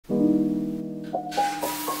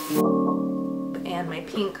And my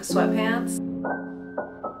pink sweatpants.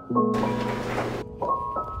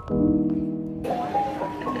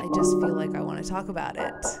 I just feel like I want to talk about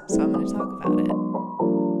it, so I'm going to talk about it.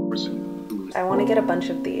 I want to get a bunch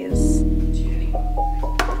of these.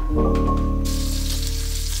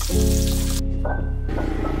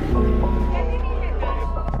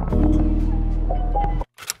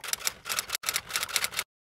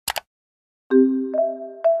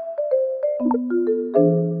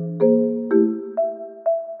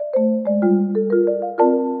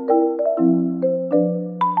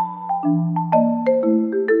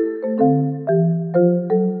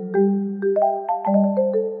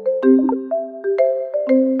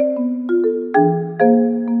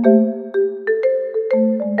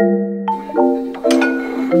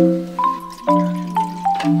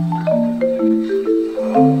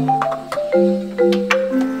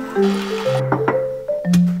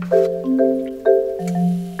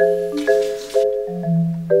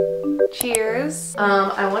 Cheers.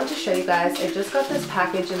 I wanted to show you guys, I just got this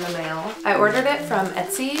package in the mail. I ordered it from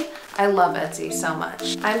Etsy. I love Etsy so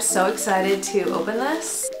much. I'm so excited to open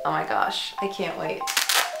this. Oh my gosh, I can't wait.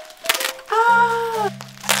 Ah!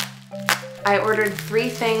 I ordered 3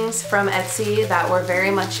 things from Etsy that were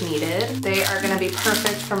very much needed. They are gonna be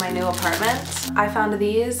perfect for my new apartment. I found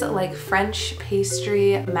these like French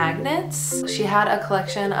pastry magnets. She had a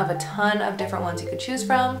collection of a ton of different ones you could choose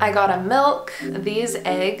from. I got a milk, these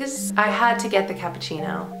eggs. I had to get the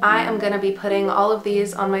cappuccino. I am gonna be putting all of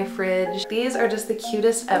these on my fridge. These are just the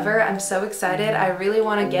cutest ever. I'm so excited. I really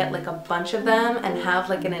wanna get like a bunch of them and have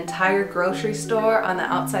like an entire grocery store on the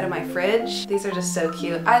outside of my fridge. These are just so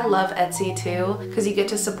cute. I love Etsy too, because you get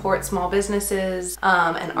to support small businesses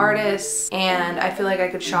and artists, and I feel like I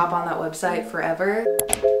could shop on that website forever.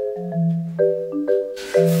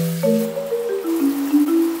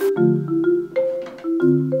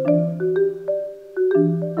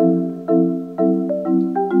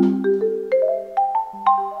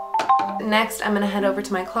 Next, I'm gonna head over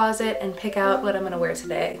to my closet and pick out what I'm gonna wear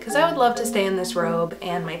today, because I would love to stay in this robe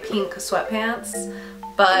and my pink sweatpants,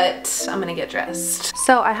 but I'm gonna get dressed.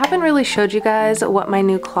 So I haven't really showed you guys what my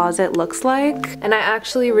new closet looks like, and I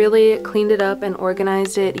actually really cleaned it up and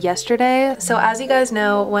organized it yesterday. So as you guys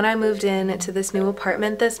know, when I moved in to this new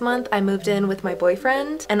apartment this month, I moved in with my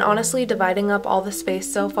boyfriend, and honestly dividing up all the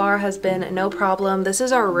space so far has been no problem. This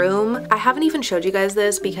is our room. I haven't even showed you guys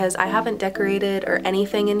this because I haven't decorated or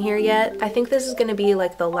anything in here yet. I think this is gonna be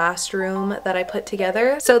like the last room that I put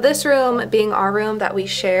together. So this room being our room that we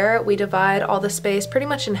share, we divide all the space pretty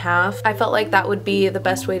much in half. I felt like that would be the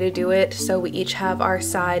best way to do it, so we each have our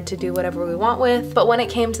side to do whatever we want with. But when it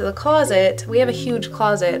came to the closet, we have a huge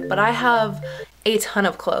closet, but I have a ton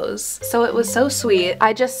of clothes. So it was so sweet.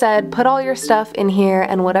 I just said, put all your stuff in here,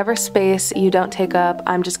 and whatever space you don't take up,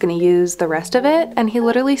 I'm just gonna use the rest of it. And he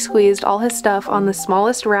literally squeezed all his stuff on the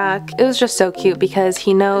smallest rack. It was just so cute because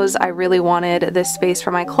he knows I really wanted this space for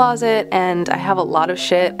my closet, and I have a lot of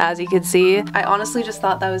shit, as you can see. I honestly just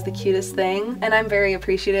thought that was the cutest thing, and I'm very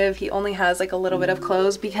appreciative he only has like a little bit of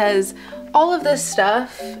clothes, because all of this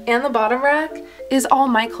stuff and the bottom rack is all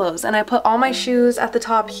my clothes, and I put all my shoes at the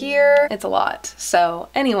top here. It's a lot. So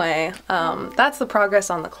anyway, that's the progress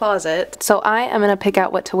on the closet. So I am gonna pick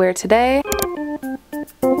out what to wear today.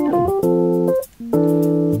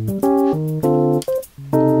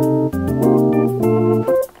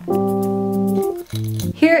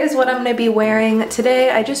 Here is what I'm gonna be wearing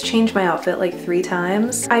today. I just changed my outfit like 3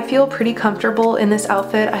 times. I feel pretty comfortable in this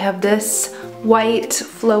outfit. I have this white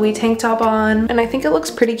flowy tank top on, and I think it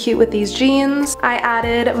looks pretty cute with these jeans. I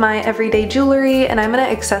added my everyday jewelry, and I'm gonna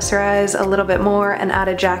accessorize a little bit more and add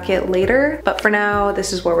a jacket later, but for now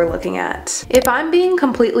this is what we're looking at. If I'm being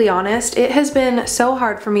completely honest, it has been so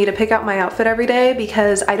hard for me to pick out my outfit every day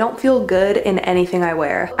because I don't feel good in anything I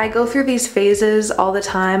wear. I go through these phases all the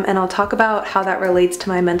time, and I'll talk about how that relates to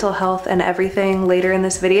my mental health and everything later in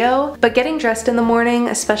this video, but getting dressed in the morning,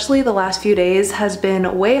 especially the last few days, has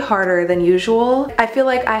been way harder than usual. I feel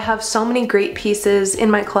like I have so many great pieces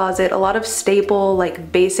in my closet, a lot of staple,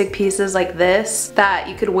 like basic pieces like this that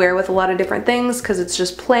you could wear with a lot of different things because it's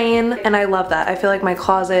just plain, and I love that. I feel like my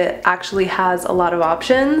closet actually has a lot of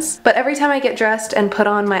options, but every time I get dressed and put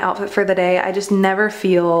on my outfit for the day, I just never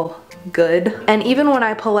feel good. And even when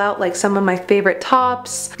I pull out like some of my favorite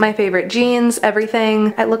tops, my favorite jeans,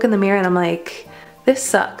 everything, I look in the mirror and I'm like, this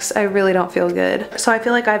sucks. I really don't feel good. So I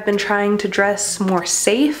feel like I've been trying to dress more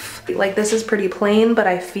safe. Like this is pretty plain, but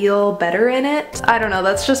I feel better in it. I don't know,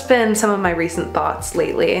 that's just been some of my recent thoughts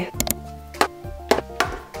lately.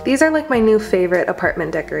 These are like my new favorite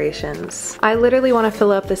apartment decorations. I literally want to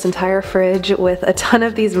fill up this entire fridge with a ton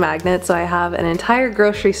of these magnets so I have an entire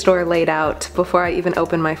grocery store laid out before I even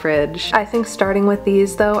open my fridge. I think starting with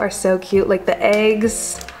these though are so cute, like the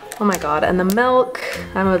eggs. Oh my god, and the milk,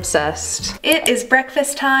 I'm obsessed. It is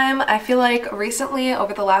breakfast time. I feel like recently,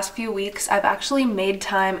 over the last few weeks, I've actually made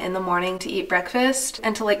time in the morning to eat breakfast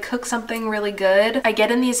and to like cook something really good. I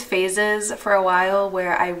get in these phases for a while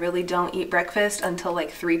where I really don't eat breakfast until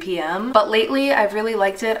like 3 p.m. But lately, I've really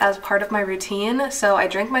liked it as part of my routine. So I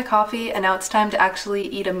drink my coffee and now it's time to actually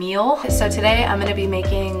eat a meal. So today I'm gonna be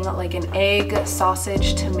making like an egg,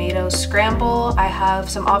 sausage, tomato scramble. I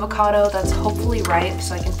have some avocado that's hopefully ripe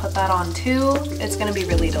so I can put that on too. It's gonna be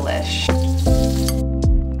really delish.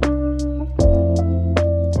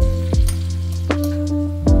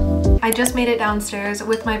 I just made it downstairs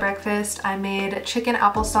with my breakfast. I made chicken,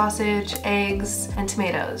 apple sausage, eggs, and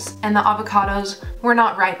tomatoes. And the avocados were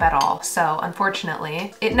not ripe at all, so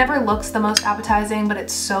unfortunately. It never looks the most appetizing, but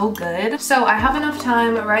it's so good. So I have enough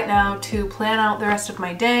time right now to plan out the rest of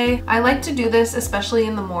my day. I like to do this especially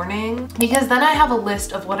in the morning because then I have a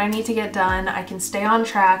list of what I need to get done. I can stay on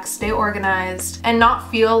track, stay organized, and not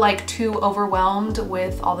feel like too overwhelmed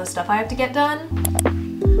with all the stuff I have to get done.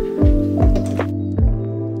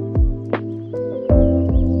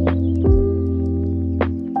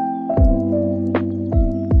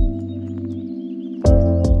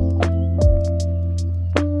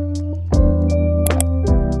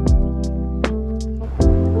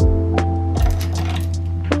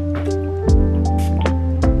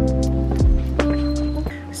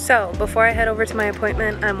 So before I head over to my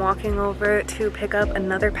appointment, I'm walking over to pick up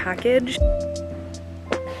another package.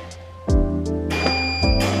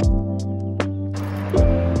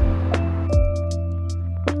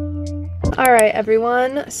 Alright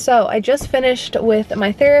everyone, so I just finished with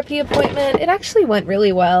my therapy appointment. It actually went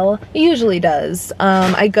really well. It usually does.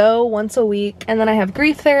 I go once a week and then I have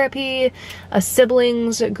grief therapy, a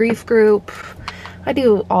siblings grief group. I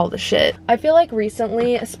do all the shit. I feel like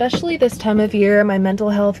recently, especially this time of year, my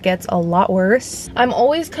mental health gets a lot worse. I'm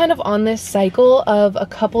always kind of on this cycle of a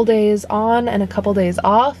couple days on and a couple days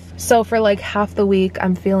off. So for like half the week,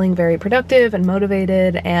 I'm feeling very productive and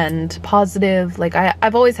motivated and positive. Like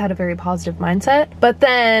I've always had a very positive mindset. But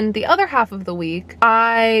then the other half of the week,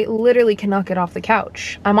 I literally cannot get off the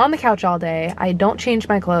couch. I'm on the couch all day. I don't change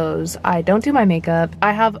my clothes. I don't do my makeup.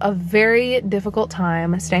 I have a very difficult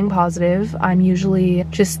time staying positive. I'm usually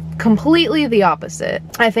just completely the opposite.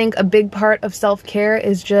 I think a big part of self-care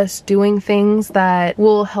is just doing things that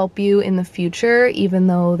will help you in the future, even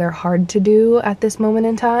though they're hard to do at this moment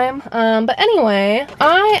in time. But anyway,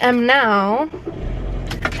 I am now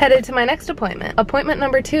headed to my next appointment. Appointment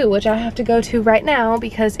number 2, which I have to go to right now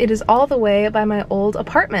because it is all the way by my old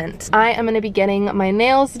apartment. I am gonna be getting my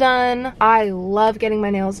nails done. I love getting my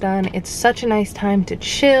nails done. It's such a nice time to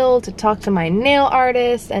chill, to talk to my nail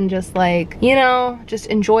artist and just like, you know, just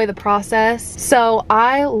enjoy the process. So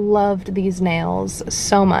I loved these nails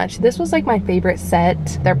so much. This was like my favorite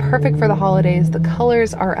set. They're perfect for the holidays. The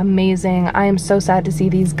colors are amazing. I am so sad to see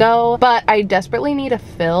these go, but I desperately need a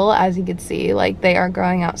fill. As you can see, like they are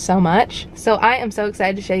growing out so much. So I am so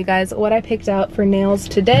excited to show you guys what I picked out for nails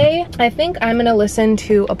today. I think I'm gonna listen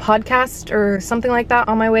to a podcast or something like that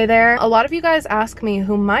on my way there. A lot of you guys ask me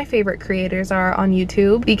who my favorite creators are on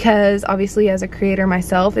YouTube because obviously as a creator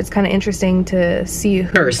myself, it's kind of interesting to see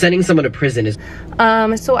who sending someone to prison is.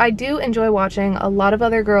 So I do enjoy watching a lot of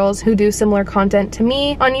other girls who do similar content to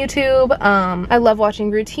me on YouTube. I love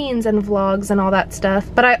watching routines and vlogs and all that stuff,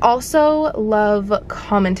 but I also love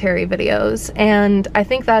commentary videos, and I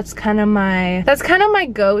think that's kind of my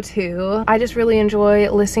go-to. I just really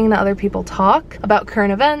enjoy listening to other people talk about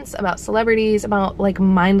current events, about celebrities, about like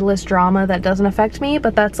mindless drama that doesn't affect me,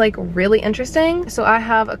 but that's like really interesting. So I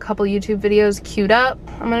have a couple YouTube videos queued up.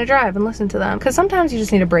 I'm gonna drive and listen to them because sometimes you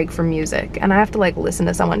just need a break from music and I have to like listen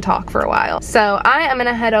to someone talk for a while. So I am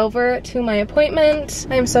gonna head over to my appointment.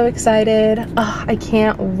 I am so excited. Oh, I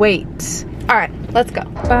can't wait. All right, let's go.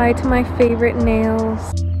 Bye to my favorite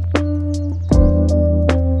nails.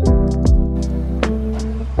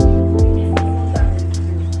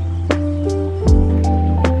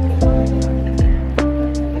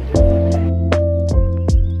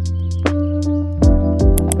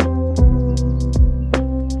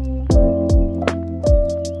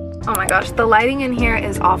 Gosh, the lighting in here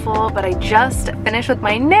is awful, but I just finished with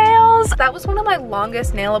my nails. That was one of my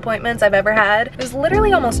longest nail appointments I've ever had. It was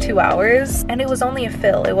literally almost 2 hours and it was only a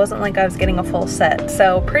fill. It wasn't like I was getting a full set,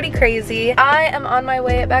 so pretty crazy. I am on my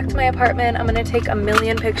way back to my apartment. I'm gonna take a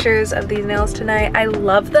million pictures of these nails tonight. I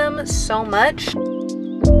love them so much.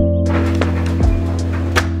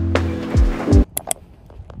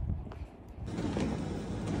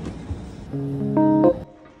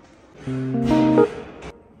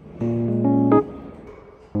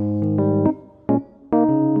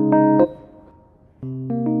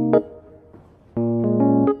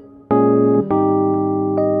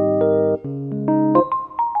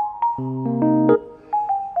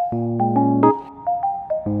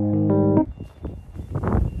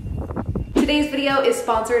 video is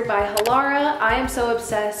sponsored by Halara. I am so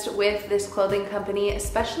obsessed with this clothing company,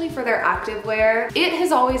 especially for their activewear. It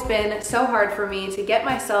has always been so hard for me to get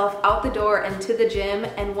myself out the door and to the gym,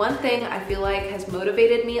 and one thing I feel like has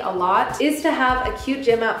motivated me a lot is to have a cute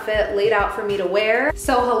gym outfit laid out for me to wear.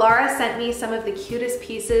 So Halara sent me some of the cutest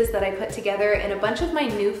pieces that I put together in a bunch of my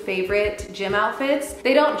new favorite gym outfits.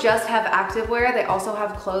 They don't just have activewear, they also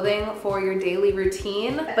have clothing for your daily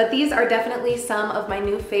routine, but these are definitely some of my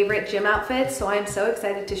new favorite gym outfits, so I'm so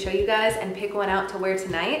excited to show you guys and pick one out to wear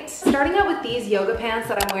tonight. Starting out with these yoga pants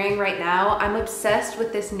that I'm wearing right now, I'm obsessed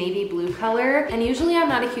with this navy blue color, and usually I'm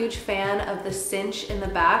not a huge fan of the cinch in the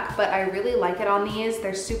back, but I really like it on these.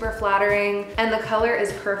 They're super flattering and the color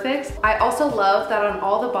is perfect. I also love that on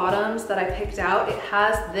all the bottoms that I picked out, it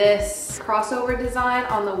has this crossover design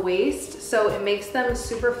on the waist, so it makes them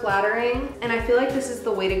super flattering, and I feel like this is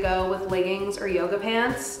the way to go with leggings or yoga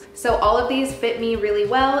pants. So all of these fit me really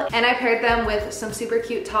well, and I paired them with some super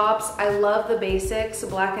cute tops. I love the basics,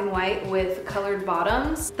 black and white with colored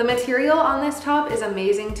bottoms. The material on this top is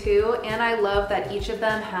amazing too, and I love that each of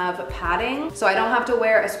them have padding, so I don't have to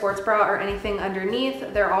wear a sports bra or anything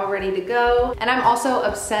underneath. They're all ready to go. And I'm also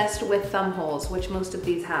obsessed with thumb holes, which most of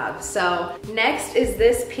these have. So next is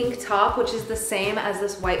this pink top, which is the same as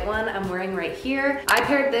this white one I'm wearing right here. I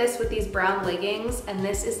paired this with these brown leggings, and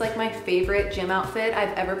this is like my favorite gym outfit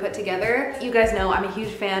I've ever put together. You guys know I'm a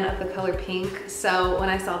huge fan of the color pink, so when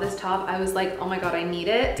I saw this top, I was like, oh my god, I need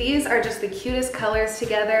it. These are just the cutest colors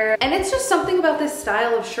together, and it's just something about this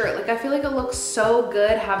style of shirt. Like, I feel like it looks so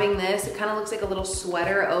good having this. It kind of looks like a little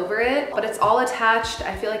sweater over it, but it's all attached.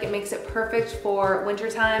 I feel like it makes it perfect for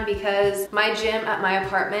wintertime because my gym at my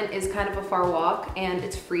apartment is kind of a far walk and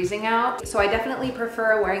it's freezing out, so I definitely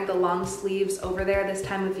prefer wearing the long sleeves over there this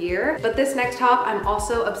time of year. But this next top I'm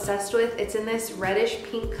also obsessed with. It's in this reddish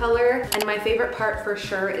pink color, and my favorite part for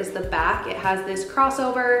sure is the back. It has this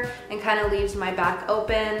crossover and kind of leaves my back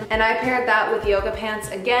open, and I paired that with yoga pants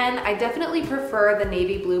again. I definitely prefer the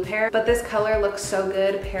navy blue pair, but this color looks so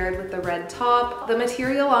good paired with the red top. The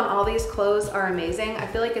material on all these clothes are amazing. I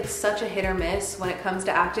feel like it's such a hit or miss when it comes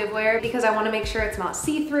to activewear because I want to make sure it's not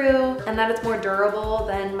see-through and that it's more durable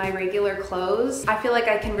than my regular clothes. I feel like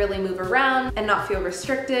I can really move around and not feel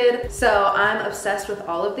restricted, so I'm obsessed with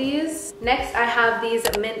all of these. Next, I have these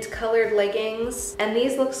mint colored leggings, and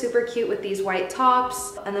these look super cute with these white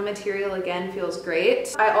tops, and the material again feels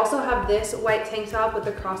great. I also have this white tank top with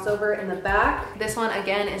the crossover in the back. This one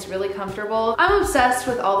again is really comfortable. I'm obsessed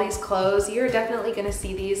with all these clothes. You're definitely gonna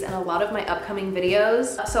see these in a lot of my upcoming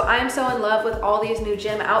videos. So I am so in love with all these new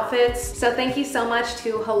gym outfits. So thank you so much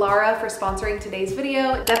to Halara for sponsoring today's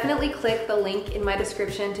video. Definitely click the link in my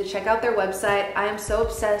description to check out their website. I am so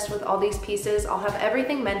obsessed with all these pieces. I'll have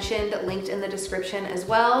everything mentioned linked in the description as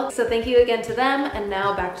well. So thank you again to them, and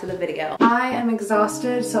now back to the video. I am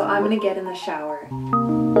exhausted, so I'm gonna get in the shower.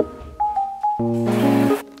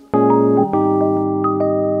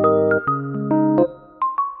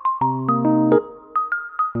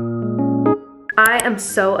 I am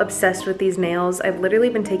so obsessed with these nails. I've literally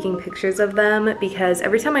been taking pictures of them because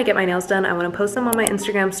every time I get my nails done, I want to post them on my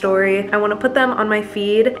Instagram story. I want to put them on my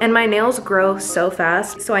feed, and my nails grow so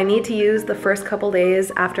fast, so I need to use the first couple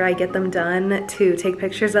days after I get them done to take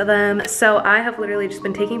pictures of them. So I have literally just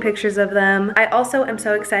been taking pictures of them. I also am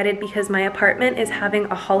so excited because my apartment is having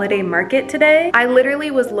a holiday market today. I literally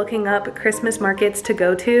was looking up Christmas markets to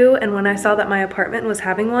go to, and when I saw that my apartment was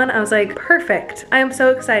having one, I was like, perfect. I am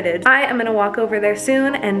so excited. I am gonna walk over there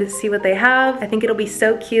soon and see what they have. I think it'll be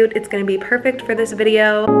so cute. It's gonna be perfect for this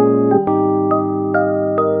video.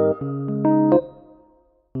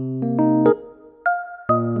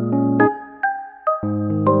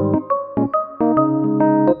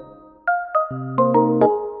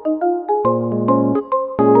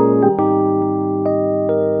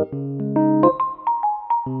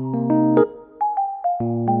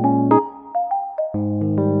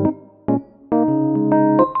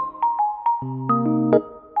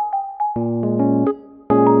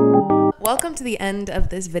 Welcome to the end of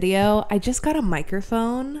this video. I just got a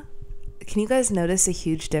microphone. Can you guys notice a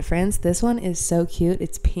huge difference? This one is so cute.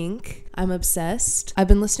 It's pink. I'm obsessed. I've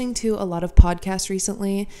been listening to a lot of podcasts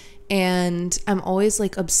recently, and I'm always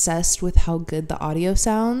like obsessed with how good the audio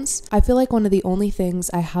sounds. I feel like one of the only things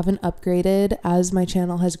I haven't upgraded as my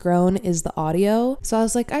channel has grown is the audio. So I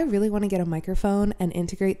was like, I really want to get a microphone and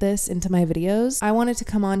integrate this into my videos. I wanted to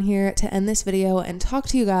come on here to end this video and talk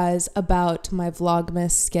to you guys about my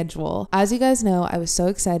vlogmas schedule. As you guys know, I was so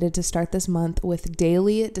excited to start this month with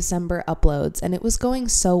daily December uploads, and it was going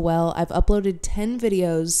so well. I've uploaded 10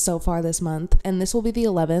 videos so far this month, and this will be the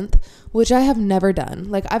 11th, which I have never done.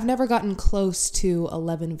 Like, I've never never gotten close to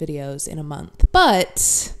 11 videos in a month.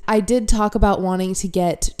 But I did talk about wanting to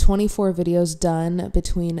get 24 videos done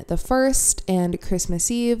between the 1st and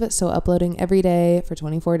Christmas Eve. So uploading every day for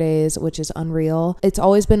 24 days, which is unreal. It's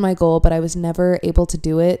always been my goal, but I was never able to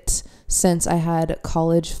do it since I had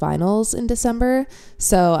college finals in December.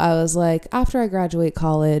 So I was like, after I graduate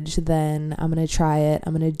college, then I'm going to try it.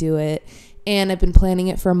 I'm going to do it. And I've been planning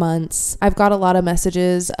it for months. I've got a lot of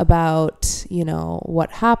messages about, you know, what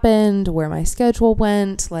happened, where my schedule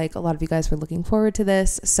went. Like, a lot of you guys were looking forward to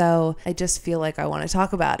this. So I just feel like I want to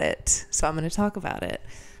talk about it. So I'm going to talk about it.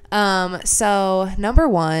 So number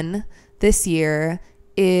one this year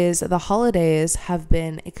is the holidays have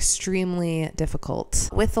been extremely difficult.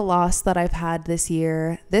 With the loss that I've had this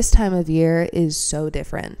year, this time of year is so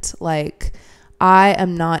different. Like, I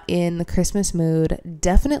am not in the Christmas mood,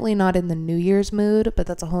 definitely not in the New Year's mood, but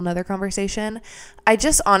that's a whole nother conversation. I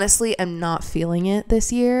just honestly am not feeling it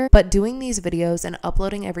this year, but doing these videos and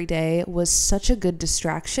uploading every day was such a good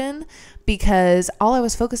distraction because all I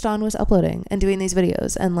was focused on was uploading and doing these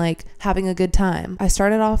videos and like having a good time. I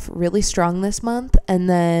started off really strong this month and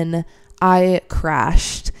then I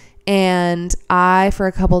crashed. And I, for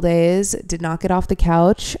a couple days, did not get off the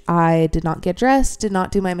couch. I did not get dressed, did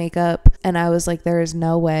not do my makeup. And I was like, there is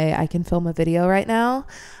no way I can film a video right now.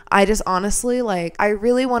 I just honestly, like, I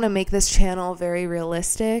really want to make this channel very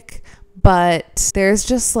realistic, but there's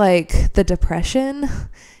just like the depression.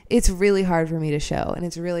 It's really hard for me to show and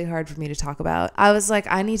it's really hard for me to talk about. I was like,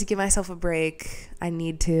 I need to give myself a break. I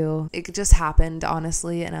need to. It just happened,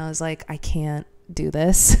 honestly. And I was like, I can't do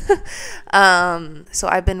this. So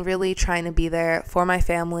I've been really trying to be there for my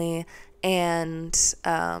family and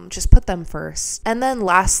just put them first. And then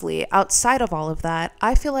lastly, outside of all of that,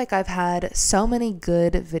 I feel like I've had so many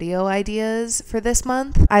good video ideas for this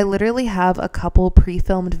month. I literally have a couple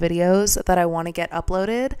pre-filmed videos that I want to get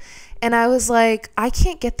uploaded. And I was like, I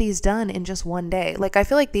can't get these done in just one day. Like, I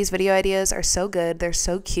feel like these video ideas are so good. They're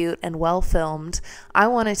so cute and well filmed. I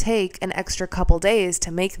want to take an extra couple days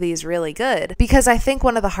to make these really good. Because I think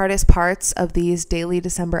one of the hardest parts of these daily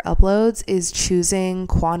December uploads is choosing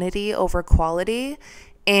quantity over quality.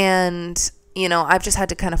 And you know, I've just had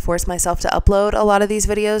to kind of force myself to upload a lot of these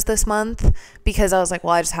videos this month because I was like,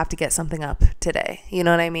 well, I just have to get something up today. You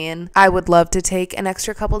know what I mean? I would love to take an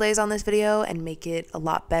extra couple days on this video and make it a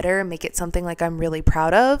lot better, make it something like I'm really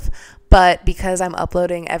proud of. But because I'm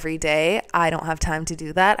uploading every day, I don't have time to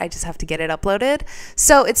do that. I just have to get it uploaded.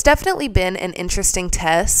 So it's definitely been an interesting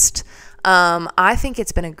test. I think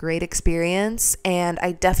it's been a great experience and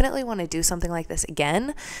I definitely want to do something like this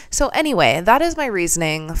again. So anyway, that is my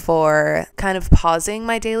reasoning for kind of pausing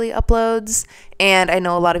my daily uploads. And I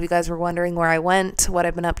know a lot of you guys were wondering where I went, what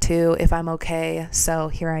I've been up to, if I'm okay. So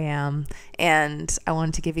here I am. And I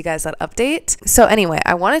wanted to give you guys that update. So anyway,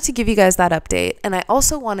 I wanted to give you guys that update. And I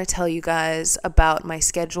also want to tell you guys about my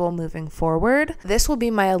schedule moving forward. This will be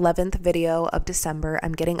my 11th video of December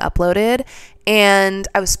I'm getting uploaded. And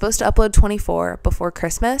I was supposed to upload 24 before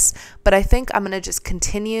Christmas, but I think I'm going to just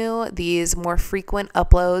continue these more frequent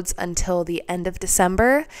uploads until the end of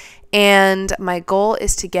December. And my goal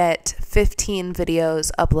is to get 15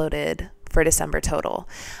 videos uploaded for December total.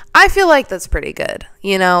 I feel like that's pretty good.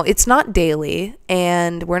 You know, it's not daily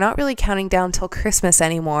and we're not really counting down till Christmas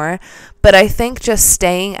anymore, but I think just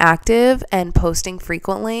staying active and posting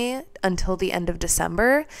frequently until the end of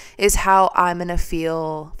December is how I'm gonna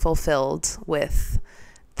feel fulfilled with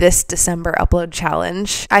this December upload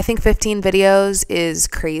challenge. I think 15 videos is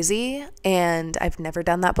crazy and I've never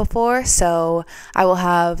done that before. So I will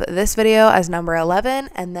have this video as number 11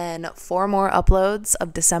 and then 4 more uploads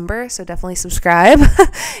of December. So definitely subscribe.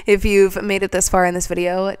 If you've made it this far in this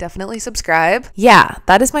video, definitely subscribe. Yeah,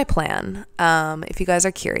 that is my plan. If you guys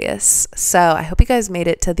are curious. So I hope you guys made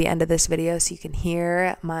it to the end of this video so you can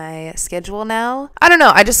hear my schedule now. I don't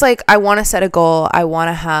know. I want to set a goal. I want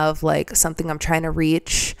to have like something I'm trying to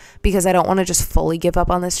reach because I don't want to just fully give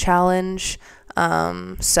up on this challenge.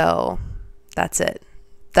 So that's it.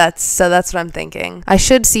 That's what I'm thinking. I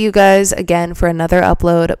should see you guys again for another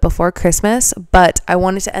upload before Christmas, but I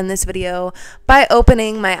wanted to end this video by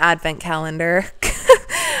opening my advent calendar.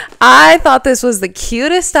 I thought this was the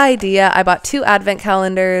cutest idea. I bought 2 advent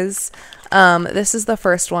calendars. This is the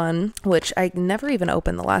first one, which I never even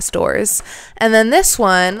opened the last doors. And then this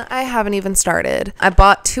one, I haven't even started. I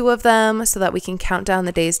bought 2 of them so that we can count down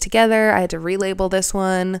the days together. I had to relabel this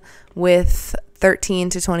one with 13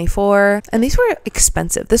 to 24. And these were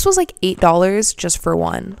expensive. This was like $8 just for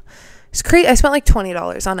one. It's crazy. I spent like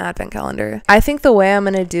 $20 on advent calendar. I think the way I'm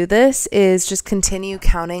going to do this is just continue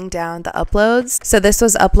counting down the uploads. So this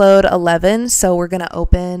was upload 11. So we're going to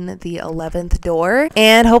open the 11th door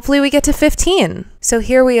and hopefully we get to 15. So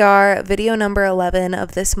here we are, video number 11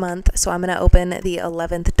 of this month. So I'm going to open the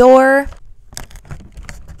 11th door.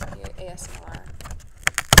 ASMR.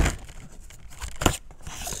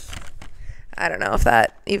 I don't know if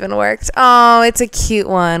that even worked. Oh, it's a cute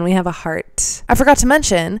one. We have a heart. I forgot to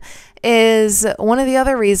mention is one of the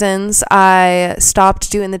other reasons I stopped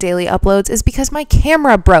doing the daily uploads is because my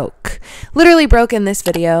camera broke. Literally broke in this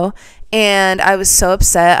video. And I was so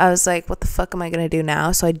upset. I was like, what the fuck am I going to do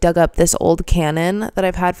now? So I dug up this old Canon that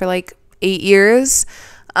I've had for like 8 years.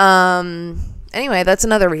 Anyway, that's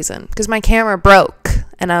another reason. Because my camera broke.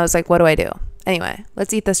 And I was like, what do I do? Anyway,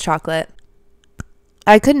 let's eat this chocolate.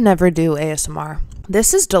 I could never do ASMR.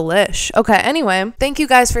 This is delish. Okay, anyway, thank you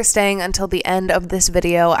guys for staying until the end of this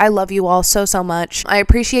video. I love you all so, so much. I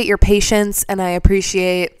appreciate your patience and I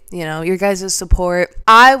appreciate, you know, your guys' support.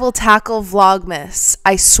 I will tackle Vlogmas.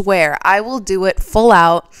 I swear, I will do it full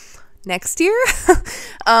out next year.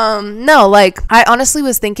 No, like I honestly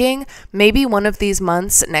was thinking maybe one of these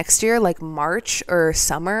months next year, like March or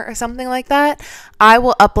summer or something like that, I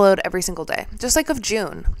will upload every single day, just like of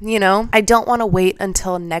June. You know, I don't want to wait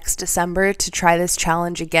until next December to try this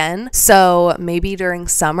challenge again. So maybe during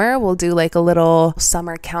summer we'll do like a little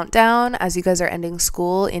summer countdown as you guys are ending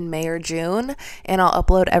school in May or June, and I'll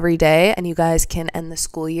upload every day and you guys can end the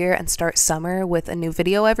school year and start summer with a new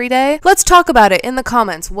video every day. Let's talk about it in the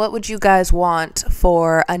comments. What would you guys want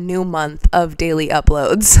for a new month of daily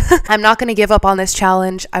uploads? I'm not going to give up on this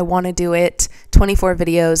challenge. I want to do it 24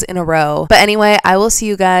 videos in a row. But anyway, I will see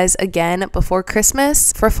you guys again before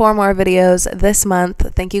Christmas for 4 more videos this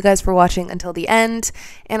month. Thank you guys for watching until the end,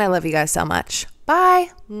 and I love you guys so much.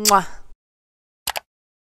 Bye. Mwah.